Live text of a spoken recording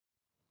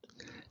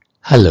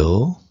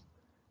Hello,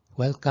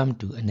 welcome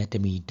to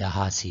Anatomy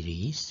DAHAR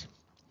series.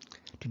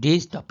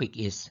 Today's topic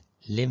is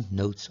lymph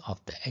nodes of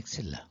the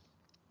axilla.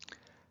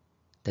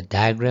 The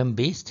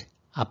diagram-based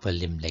upper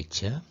limb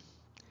lecture.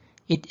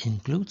 It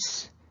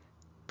includes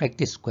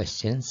practice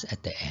questions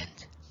at the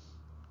end.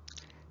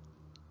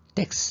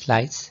 Text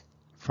slides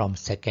from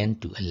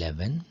 2nd to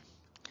 11.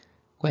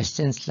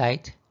 Question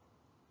slide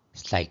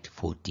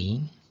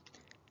 14.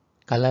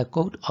 Color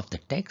code of the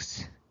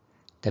text.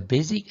 The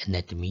basic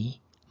anatomy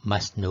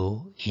must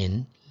know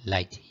in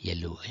light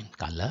yellow in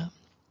color.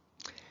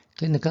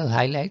 Clinical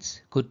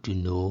highlights good to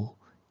know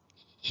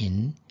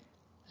in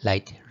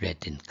light red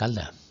in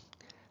color.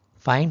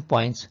 Fine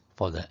points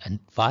for the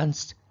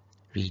advanced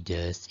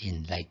readers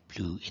in light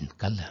blue in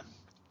color.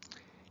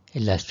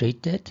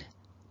 Illustrated,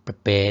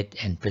 prepared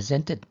and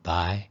presented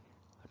by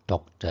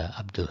Dr.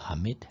 Abdul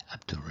Hamid,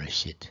 Abdul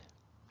Rashid.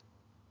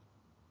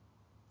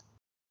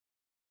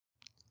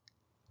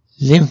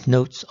 Lymph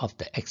nodes of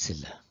the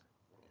axilla.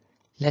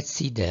 Let's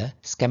see the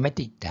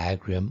schematic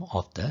diagram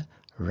of the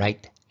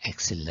right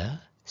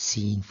axilla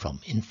seen from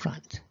in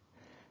front.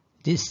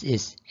 This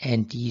is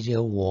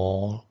anterior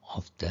wall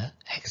of the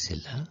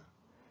axilla.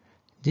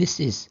 This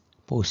is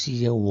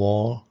posterior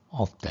wall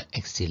of the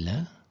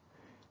axilla.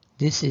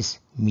 This is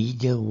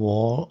medial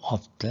wall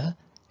of the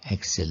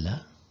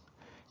axilla.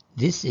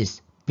 This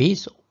is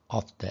base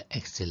of the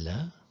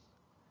axilla.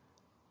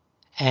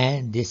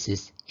 And this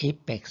is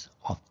apex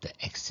of the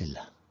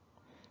axilla.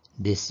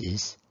 This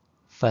is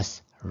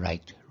first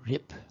right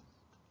rib.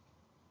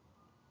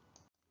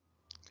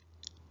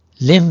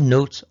 Lymph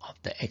nodes of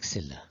the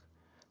axilla.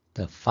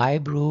 The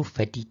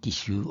fibro-fatty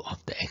tissue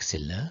of the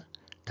axilla,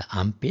 the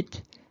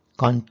armpit,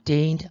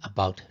 contained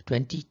about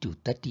 20 to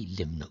 30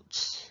 lymph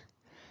nodes.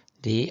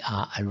 They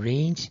are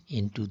arranged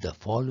into the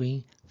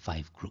following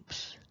 5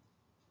 groups.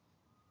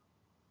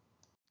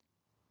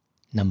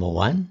 Number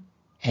 1,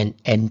 an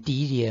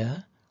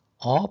anterior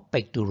or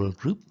pectoral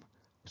group,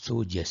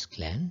 Soldier's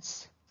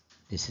glands.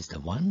 This is the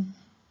one.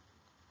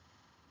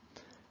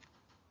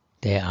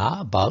 There are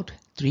about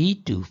 3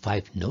 to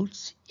 5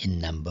 nodes in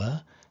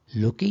number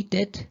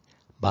located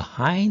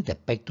behind the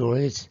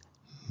pectoralis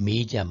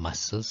major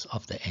muscles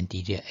of the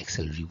anterior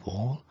axillary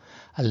wall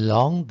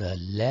along the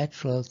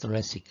lateral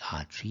thoracic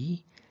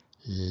artery,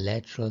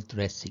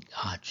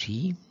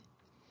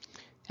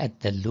 at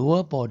the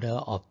lower border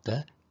of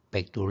the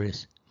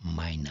pectoralis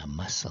minor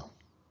muscle.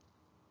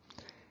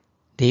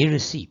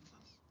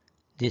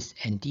 This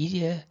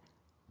anterior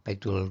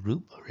pectoral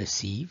group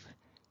receive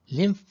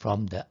lymph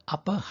from the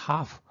upper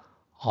half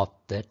of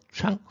the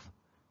trunk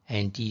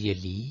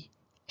anteriorly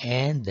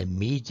and the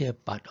major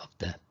part of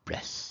the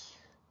breast.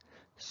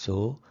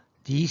 So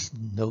these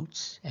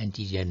nodes,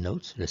 anterior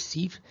nodes,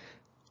 receive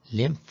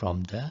lymph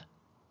from the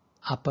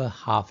upper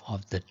half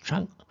of the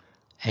trunk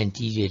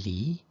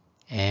anteriorly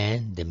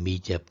and the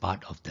major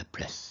part of the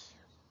breast.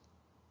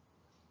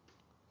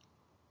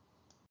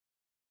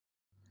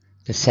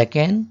 The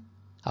second,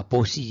 a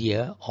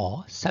posterior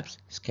or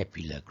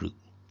subscapular group.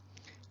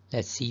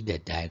 Let's see the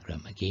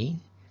diagram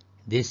again.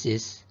 This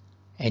is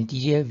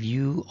anterior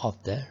view of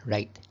the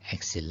right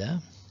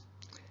axilla,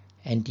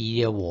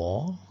 anterior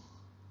wall,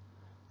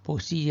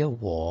 posterior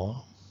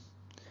wall,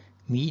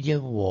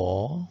 medial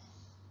wall,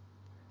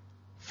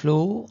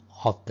 flow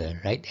of the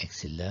right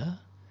axilla,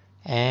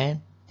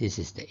 and this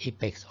is the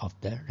apex of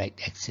the right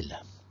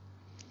axilla.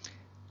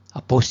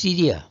 A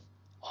posterior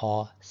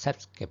or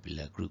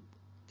subscapular group.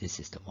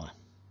 This is the one.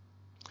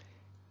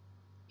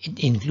 It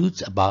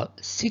includes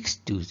about 6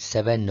 to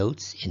 7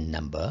 nodes in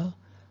number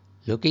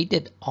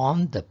located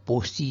on the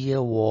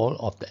posterior wall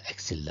of the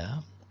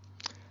axilla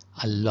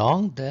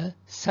along the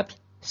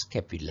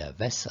subscapular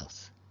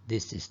vessels.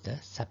 This is the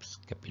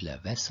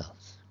subscapular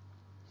vessels.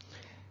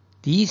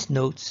 These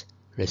nodes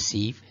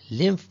receive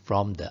lymph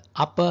from the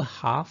upper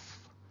half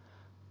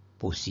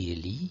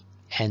posteriorly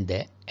and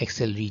the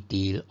axillary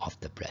tail of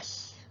the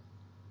breast.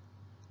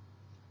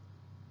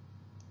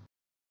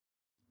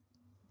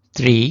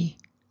 3.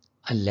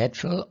 A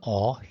lateral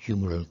or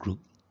humeral group.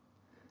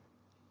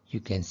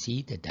 You can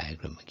see the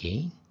diagram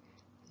again.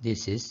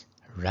 This is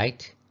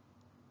right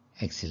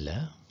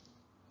axilla.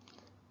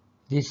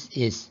 This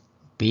is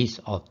base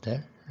of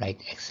the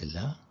right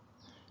axilla.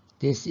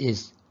 This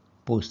is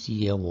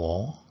posterior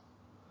wall.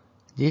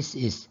 This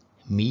is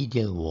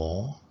medial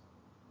wall.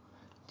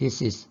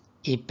 This is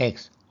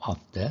apex of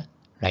the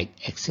right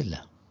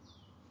axilla.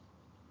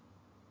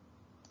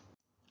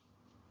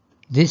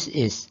 This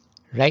is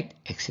right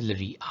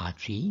axillary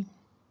artery.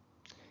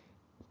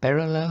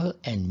 Parallel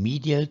and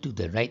medial to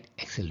the right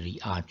axillary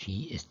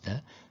artery is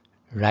the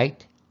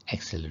right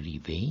axillary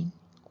vein,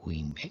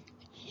 going back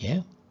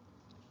here.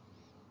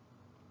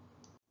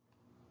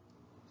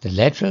 The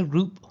lateral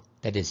group,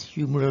 that is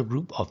humeral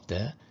group of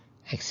the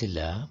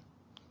axilla,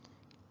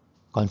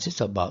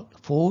 consists of about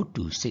 4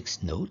 to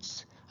 6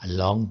 nodes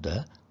along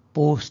the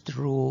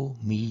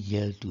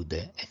posteromedial to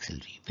the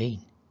axillary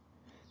vein.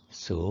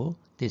 So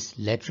this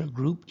lateral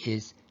group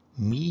is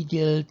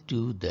medial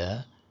to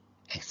the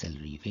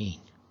axillary vein.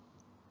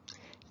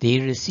 They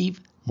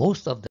receive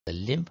most of the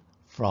lymph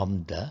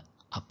from the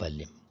upper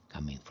limb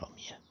coming from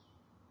here.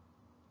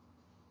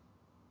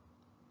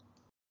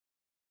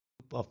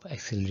 Group of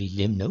axillary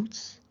lymph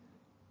nodes,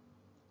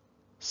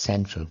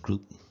 central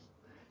group.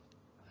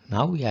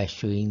 Now we are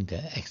showing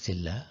the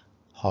axilla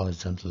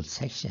horizontal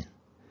section,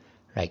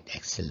 right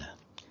axilla.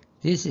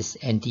 This is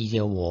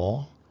anterior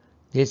wall,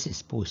 this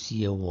is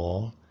posterior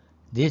wall,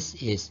 this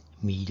is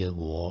medial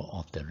wall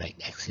of the right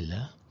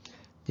axilla.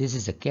 This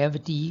is a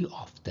cavity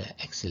of the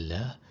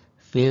axilla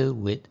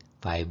filled with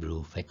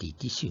fibrofatty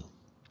tissue.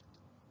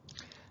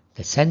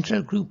 The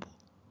central group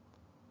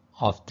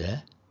of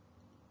the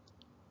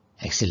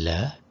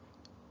axilla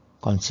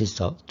consists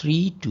of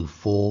 3 to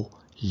 4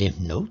 lymph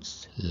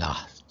nodes,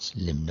 large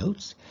lymph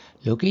nodes,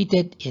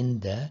 located in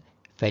the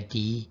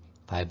fatty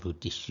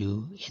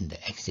fibrotissue in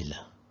the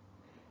axilla.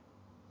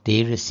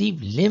 They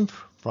receive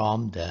lymph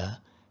from the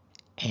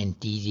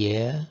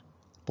anterior,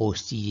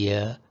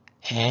 posterior,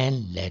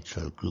 and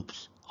lateral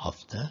groups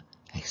of the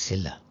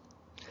axilla.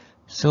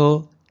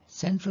 So,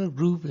 central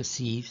group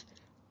receives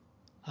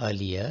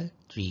earlier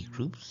 3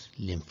 groups,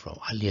 lymph from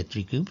earlier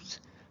 3 groups.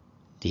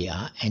 They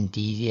are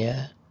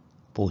anterior,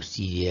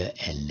 posterior,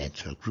 and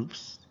lateral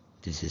groups.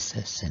 This is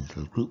a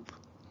central group.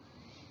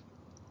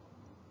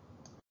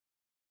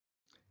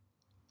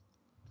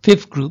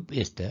 Fifth group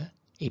is the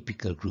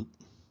apical group.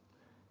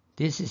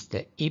 This is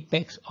the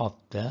apex of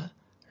the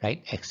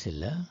right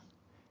axilla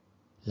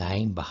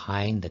lying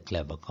behind the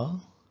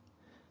clavicle.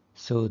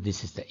 So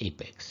this is the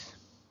apex.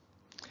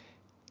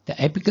 The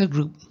apical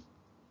group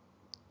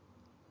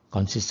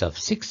consists of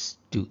 6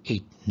 to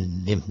 8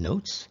 lymph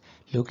nodes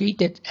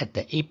located at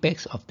the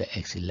apex of the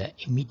axilla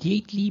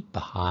immediately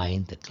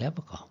behind the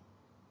clavicle.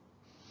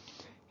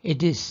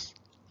 It is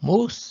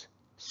most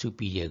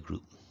superior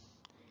group.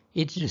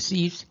 It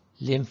receives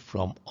lymph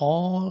from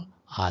all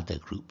other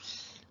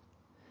groups.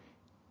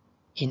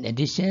 In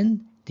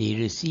addition, they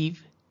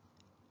receive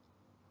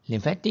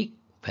lymphatic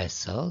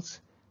vessels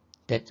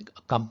that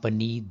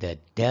accompany the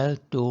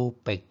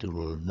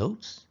deltopectoral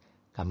nodes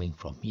coming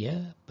from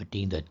here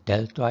between the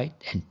deltoid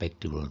and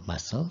pectoral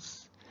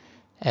muscles,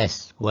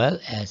 as well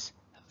as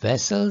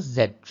vessels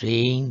that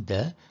drain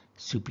the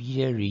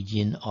superior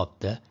region of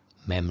the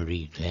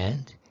mammary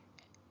gland,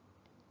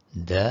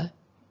 the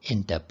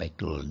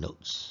interpectoral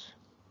nodes.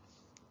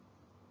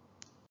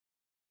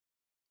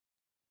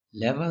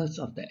 Levels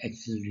of the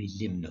axillary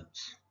lymph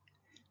nodes.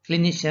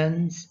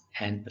 Clinicians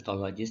and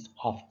pathologists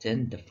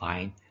often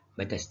define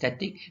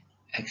metastatic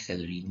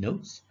axillary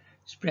nodes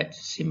spread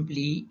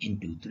simply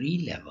into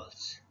 3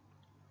 levels.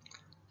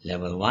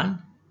 Level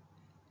 1.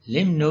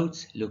 Lymph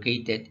nodes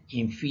located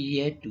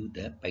inferior to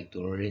the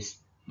pectoralis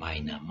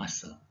minor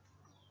muscle.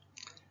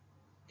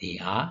 They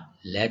are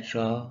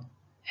lateral,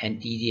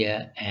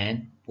 anterior,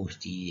 and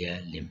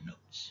posterior lymph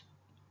nodes.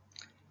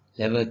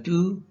 Level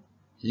 2.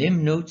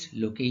 Lymph nodes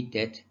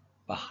located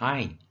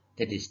behind,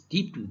 that is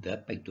deep to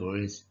the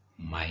pectoralis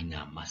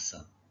minor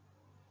muscle.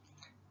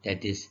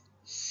 That is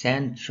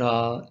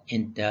central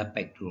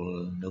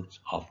interpectoral nodes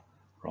of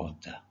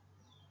Rother.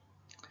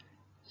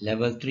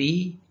 Level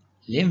 3.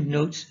 Lymph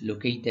nodes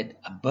located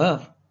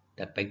above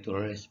the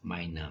pectoralis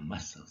minor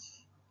muscles.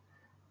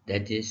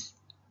 That is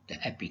the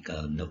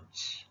apical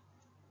nodes.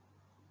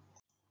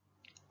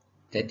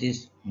 That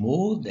is,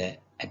 more the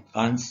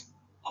advance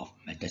of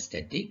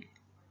metastatic,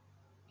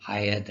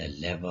 higher the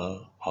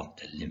level of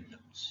the lymph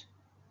nodes.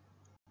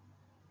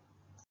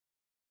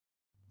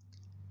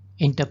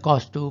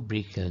 Intercostal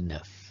brachial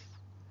nerve.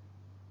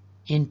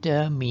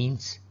 Inter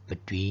means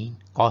between,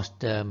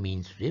 costa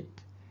means rib,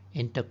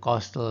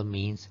 intercostal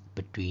means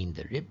between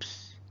the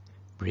ribs,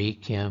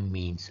 brachium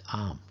means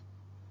arm.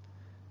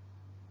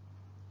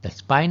 The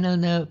spinal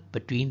nerve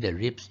between the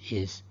ribs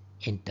is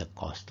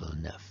intercostal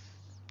nerve.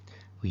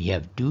 We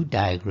have 2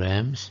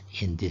 diagrams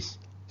in this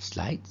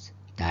slides,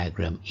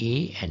 diagram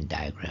A and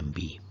diagram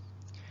B.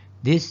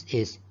 This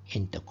is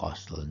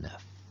intercostal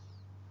nerve.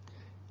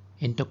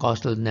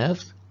 Intercostal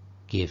nerves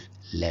give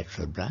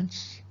lateral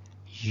branch.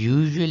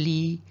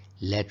 Usually,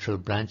 lateral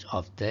branch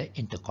of the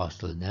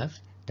intercostal nerve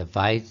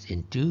divides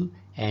into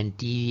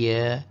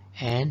anterior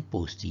and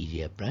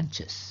posterior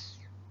branches.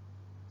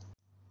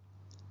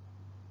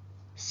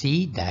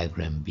 See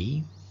diagram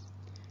B.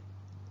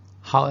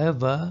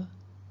 However,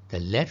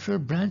 the lateral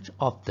branch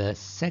of the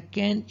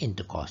second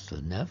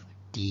intercostal nerve,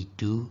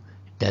 T2,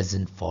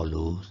 doesn't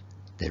follow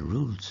the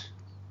rules.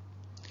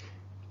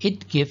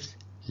 It gives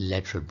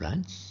lateral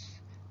branch,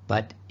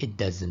 but it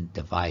doesn't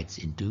divide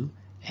into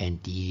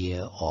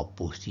anterior or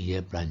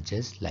posterior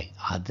branches like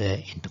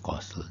other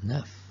intercostal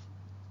nerve.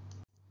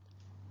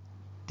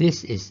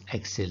 This is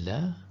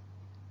axilla.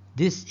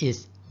 This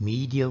is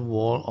medial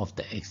wall of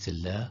the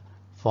axilla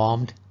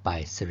formed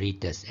by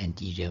serratus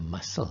anterior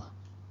muscle.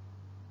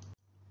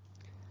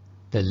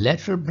 The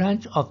lateral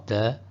branch of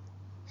the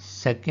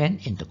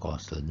second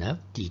intercostal nerve,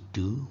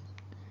 T2,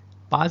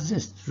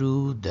 passes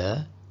through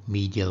the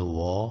medial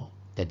wall,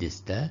 that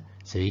is the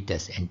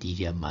serratus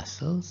anterior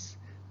muscles,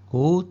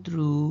 go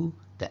through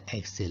the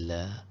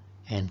axilla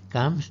and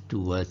comes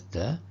towards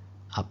the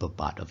upper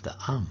part of the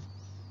arm.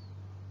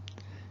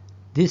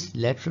 This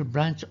lateral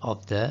branch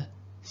of the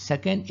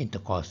second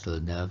intercostal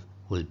nerve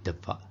will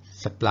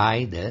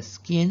supply the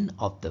skin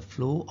of the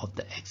flow of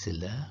the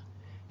axilla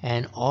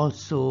and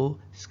also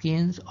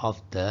skins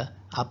of the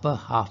upper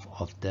half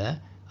of the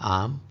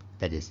arm,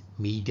 that is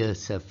medial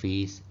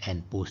surface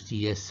and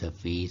posterior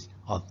surface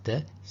of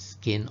the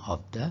skin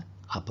of the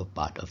upper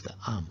part of the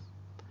arm,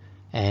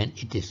 and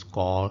it is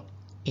called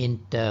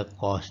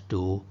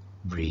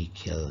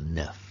intercostobrachial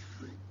nerve.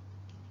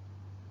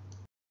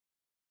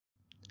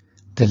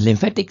 The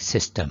lymphatic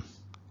system.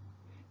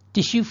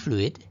 Tissue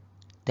fluid,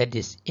 that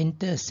is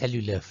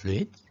intercellular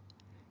fluid,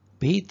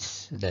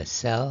 bathes the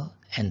cell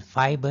and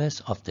fibers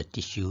of the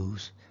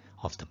tissues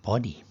of the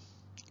body.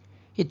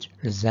 It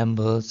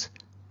resembles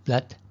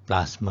blood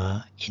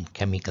plasma in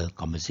chemical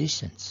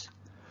compositions.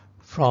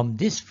 From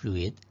this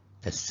fluid,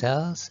 the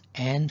cells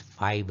and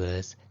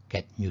fibers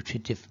get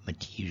nutritive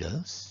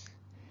materials.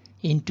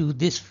 Into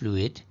this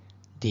fluid,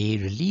 they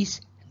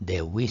release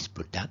their waste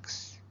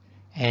products,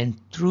 and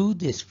through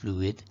this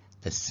fluid,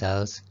 the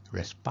cells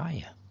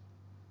respire.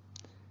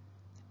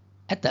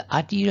 At the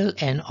arterial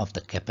end of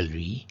the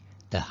capillary,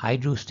 the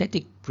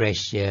hydrostatic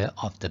pressure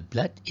of the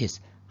blood is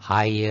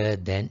higher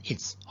than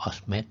its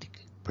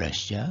osmotic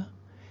pressure,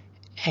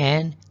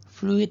 and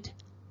fluid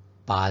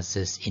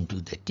passes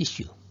into the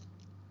tissue.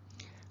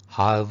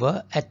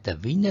 However, at the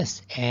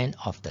venous end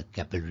of the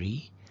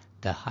capillary,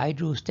 the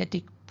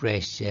hydrostatic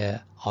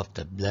pressure of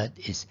the blood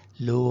is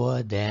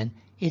lower than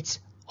its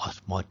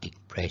osmotic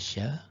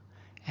pressure,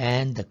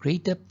 and the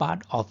greater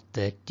part of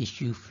the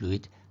tissue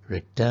fluid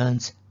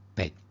returns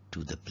back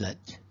to the blood.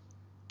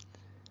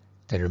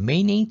 The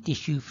remaining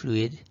tissue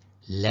fluid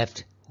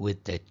left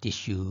with the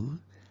tissue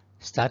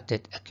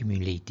started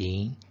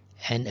accumulating,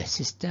 and a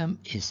system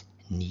is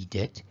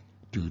needed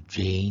to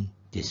drain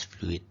this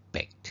fluid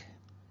back.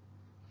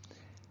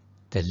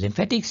 The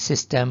lymphatic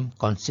system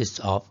consists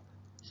of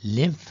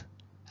lymph,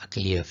 a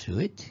clear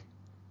fluid,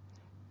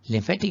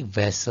 lymphatic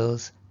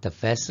vessels, the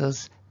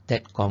vessels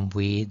that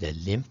convey the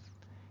lymph,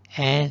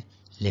 and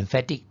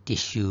lymphatic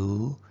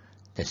tissue,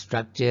 the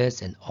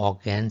structures and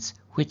organs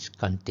which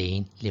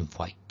contain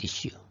lymphoid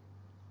tissue.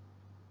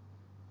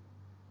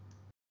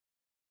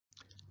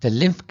 The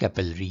lymph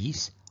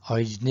capillaries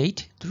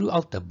originate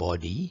throughout the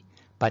body,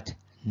 but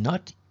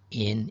not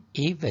in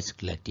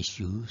avascular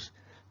tissues,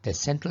 the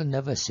central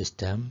nervous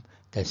system,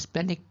 the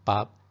splenic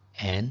pulp,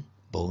 and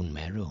bone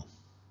marrow.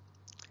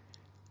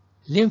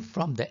 Lymph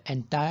from the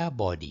entire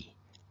body,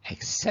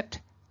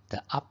 except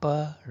the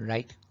upper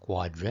right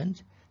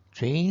quadrant,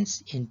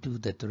 drains into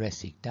the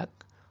thoracic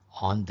duct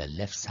on the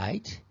left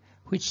side,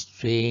 which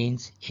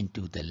drains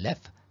into the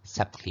left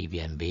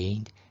subclavian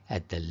vein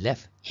at the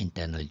left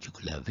internal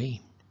jugular vein.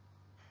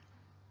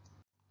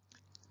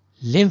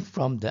 Lymph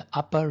from the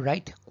upper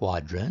right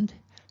quadrant,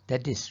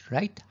 that is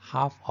right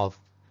half of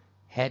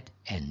head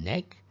and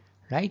neck,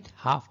 right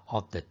half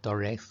of the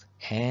thorax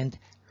and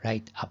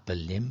right upper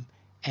limb,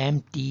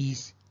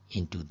 empties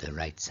into the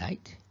right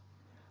side.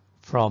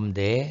 From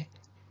there,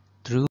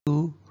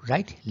 through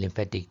right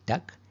lymphatic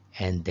duct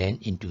and then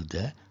into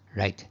the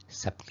right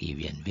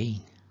subclavian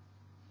vein.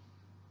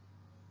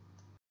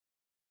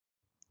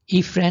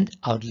 Efferent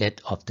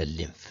outlet of the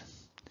lymph.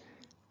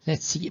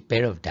 Let's see a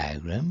pair of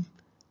diagrams.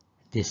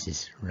 This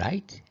is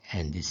right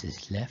and this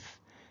is left.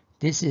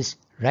 This is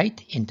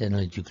right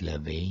internal jugular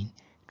vein,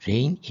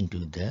 drain into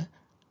the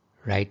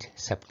right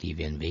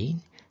subclavian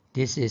vein.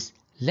 This is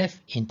left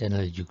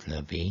internal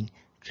jugular vein,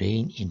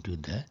 drain into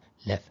the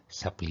left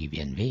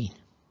subclavian vein.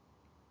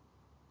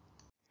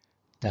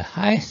 The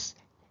highest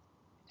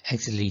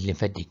axillary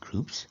lymphatic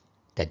groups,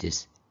 that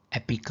is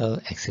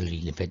apical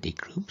axillary lymphatic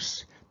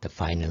groups, the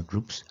final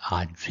groups,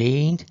 are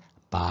drained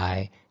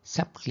by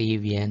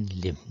subclavian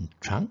lymph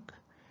trunk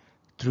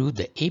through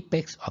the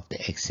apex of the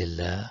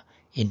axilla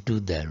into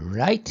the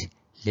right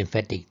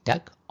lymphatic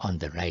duct on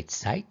the right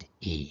side,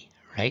 A,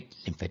 right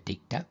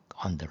lymphatic duct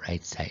on the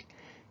right side,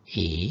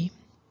 A,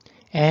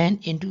 and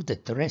into the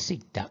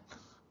thoracic duct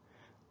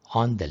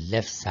on the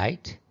left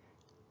side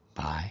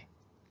by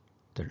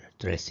the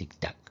thoracic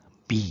duct,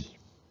 B.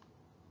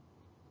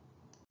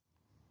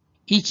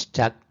 Each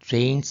duct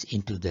drains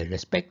into the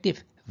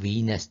respective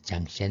venous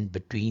junction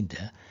between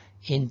the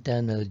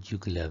internal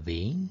jugular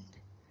vein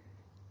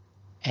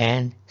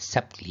and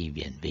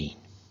subclavian vein,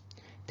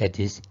 that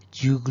is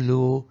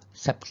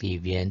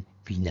jugulo-subclavian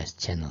venous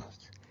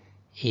channels,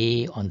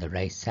 A on the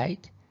right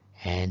side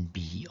and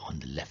B on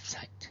the left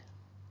side.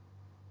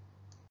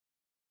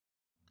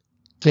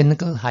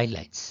 Clinical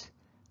highlights.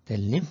 The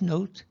lymph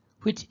node,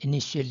 which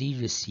initially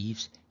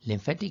receives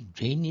lymphatic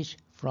drainage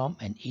from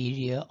an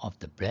area of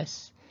the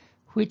breast,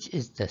 which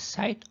is the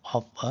site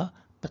of a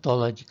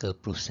pathological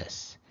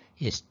process,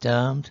 is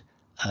termed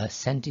a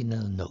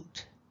sentinel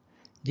node.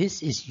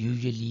 This is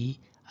usually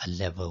a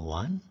level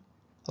 1,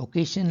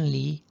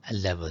 occasionally a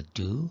level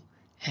 2,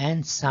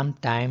 and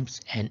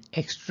sometimes an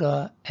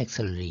extra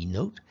axillary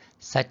node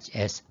such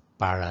as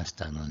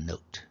parasternal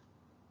node.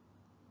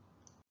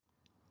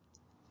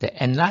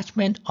 The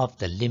enlargement of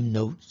the lymph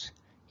nodes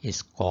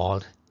is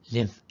called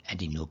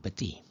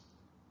lymphadenopathy.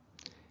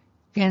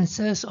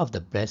 Cancers of the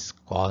breast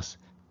cause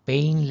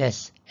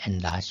painless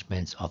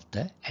enlargements of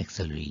the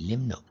axillary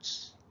lymph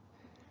nodes.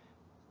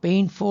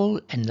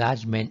 Painful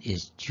enlargement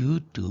is due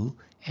to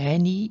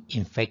any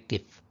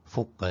infective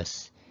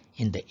focus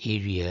in the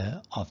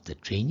area of the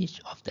drainage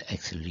of the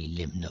axillary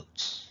lymph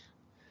nodes.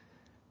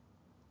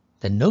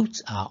 The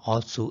nodes are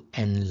also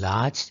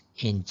enlarged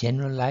in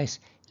generalized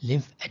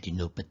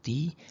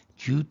lymphadenopathy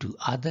due to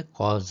other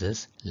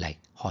causes like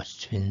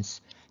Hodgkin's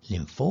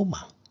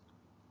lymphoma.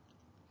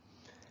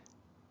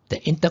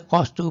 The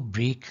intercostal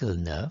brachial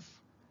nerve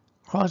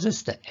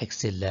crosses the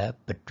axilla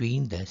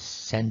between the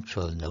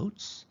central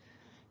nodes,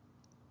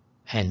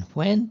 and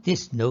when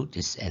this node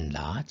is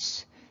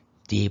enlarged,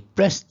 they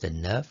press the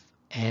nerve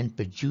and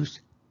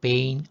produce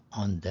pain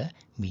on the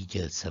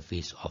medial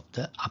surface of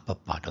the upper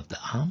part of the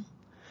arm,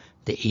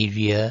 the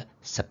area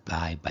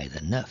supplied by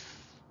the nerve.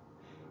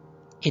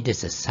 It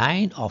is a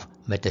sign of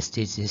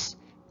metastasis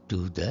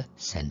to the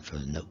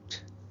central node.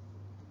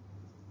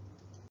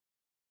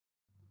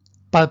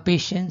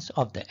 Palpations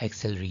of the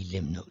axillary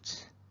lymph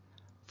nodes.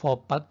 For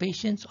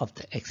palpations of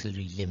the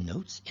axillary lymph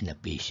nodes in a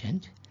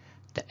patient,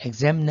 the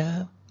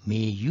examiner may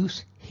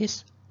use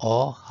his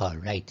or her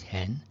right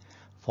hand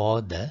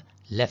for the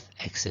left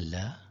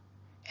axilla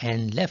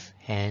and left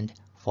hand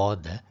for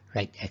the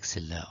right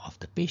axilla of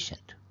the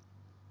patient.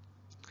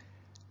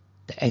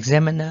 The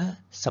examiner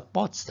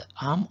supports the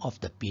arm of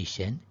the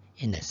patient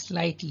in a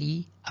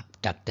slightly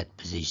abducted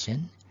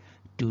position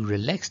to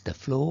relax the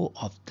flow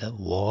of the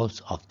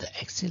walls of the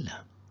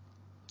axilla.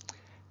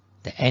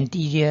 The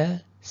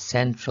anterior,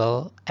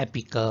 central,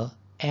 apical,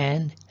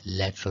 and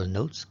lateral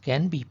nodes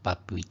can be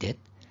palpated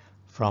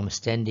from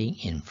standing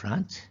in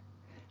front,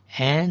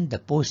 and the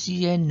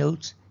posterior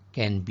nodes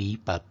can be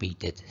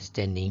palpated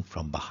standing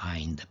from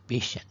behind the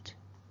patient.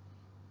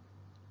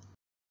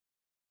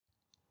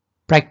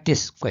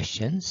 Practice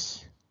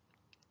questions.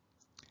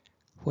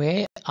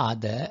 Where are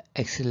the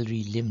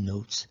axillary lymph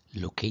nodes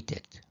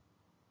located?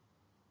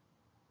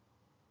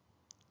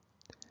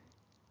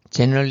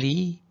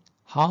 Generally,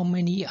 how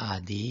many are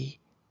they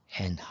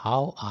and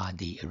how are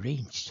they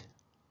arranged?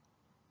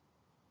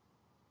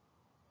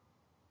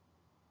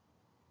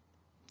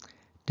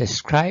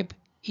 Describe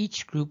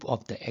each group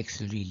of the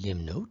axillary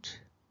lymph node,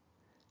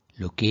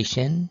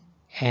 location,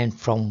 and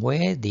from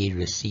where they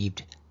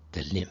received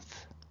the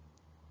lymph.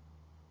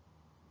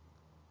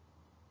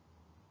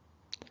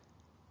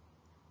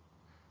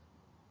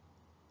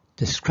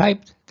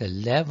 Describe the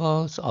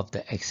levels of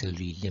the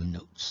axillary lymph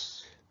nodes.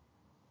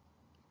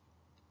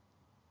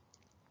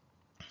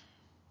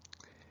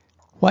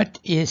 What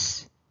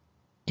is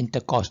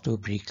intercostal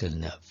brachial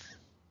nerve?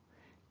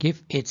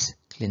 Give its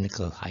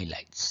clinical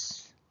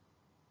highlights.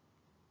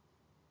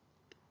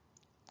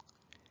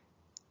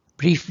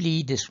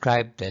 Briefly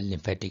describe the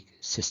lymphatic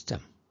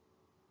system.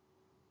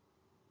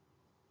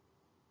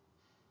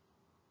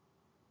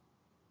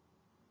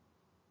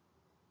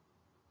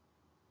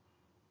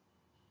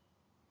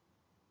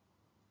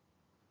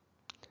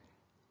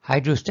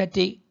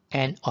 Hydrostatic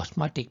and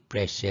osmotic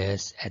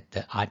pressures at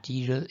the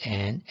arterial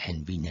end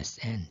and venous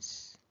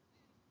ends.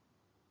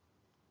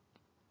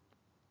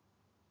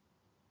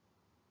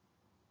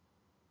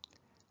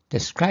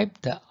 Describe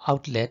the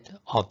outlet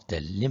of the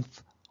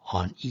lymph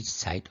on each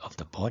side of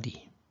the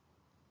body.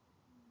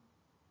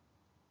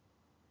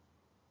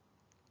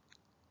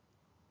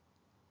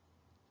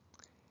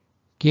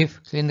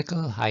 Give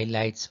clinical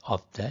highlights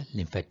of the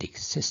lymphatic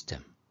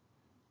system.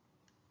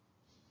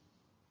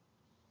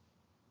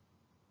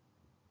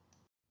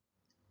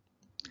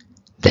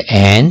 The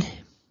end.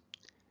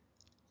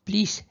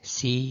 Please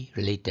see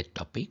related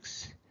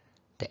topics: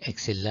 the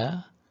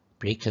axilla,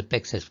 brachial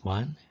plexus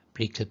 1,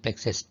 brachial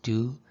plexus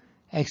 2,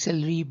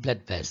 axillary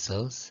blood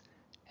vessels,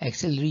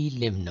 axillary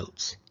lymph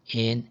nodes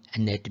in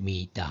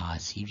Anatomy DAHAR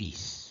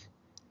series.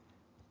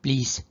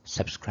 Please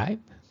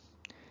subscribe.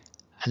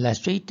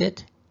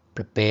 Illustrated,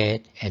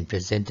 prepared and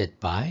presented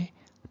by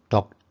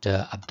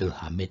Dr. Abdul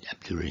Hamid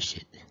Abdul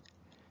Rashid.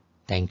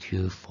 Thank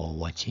you for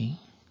watching.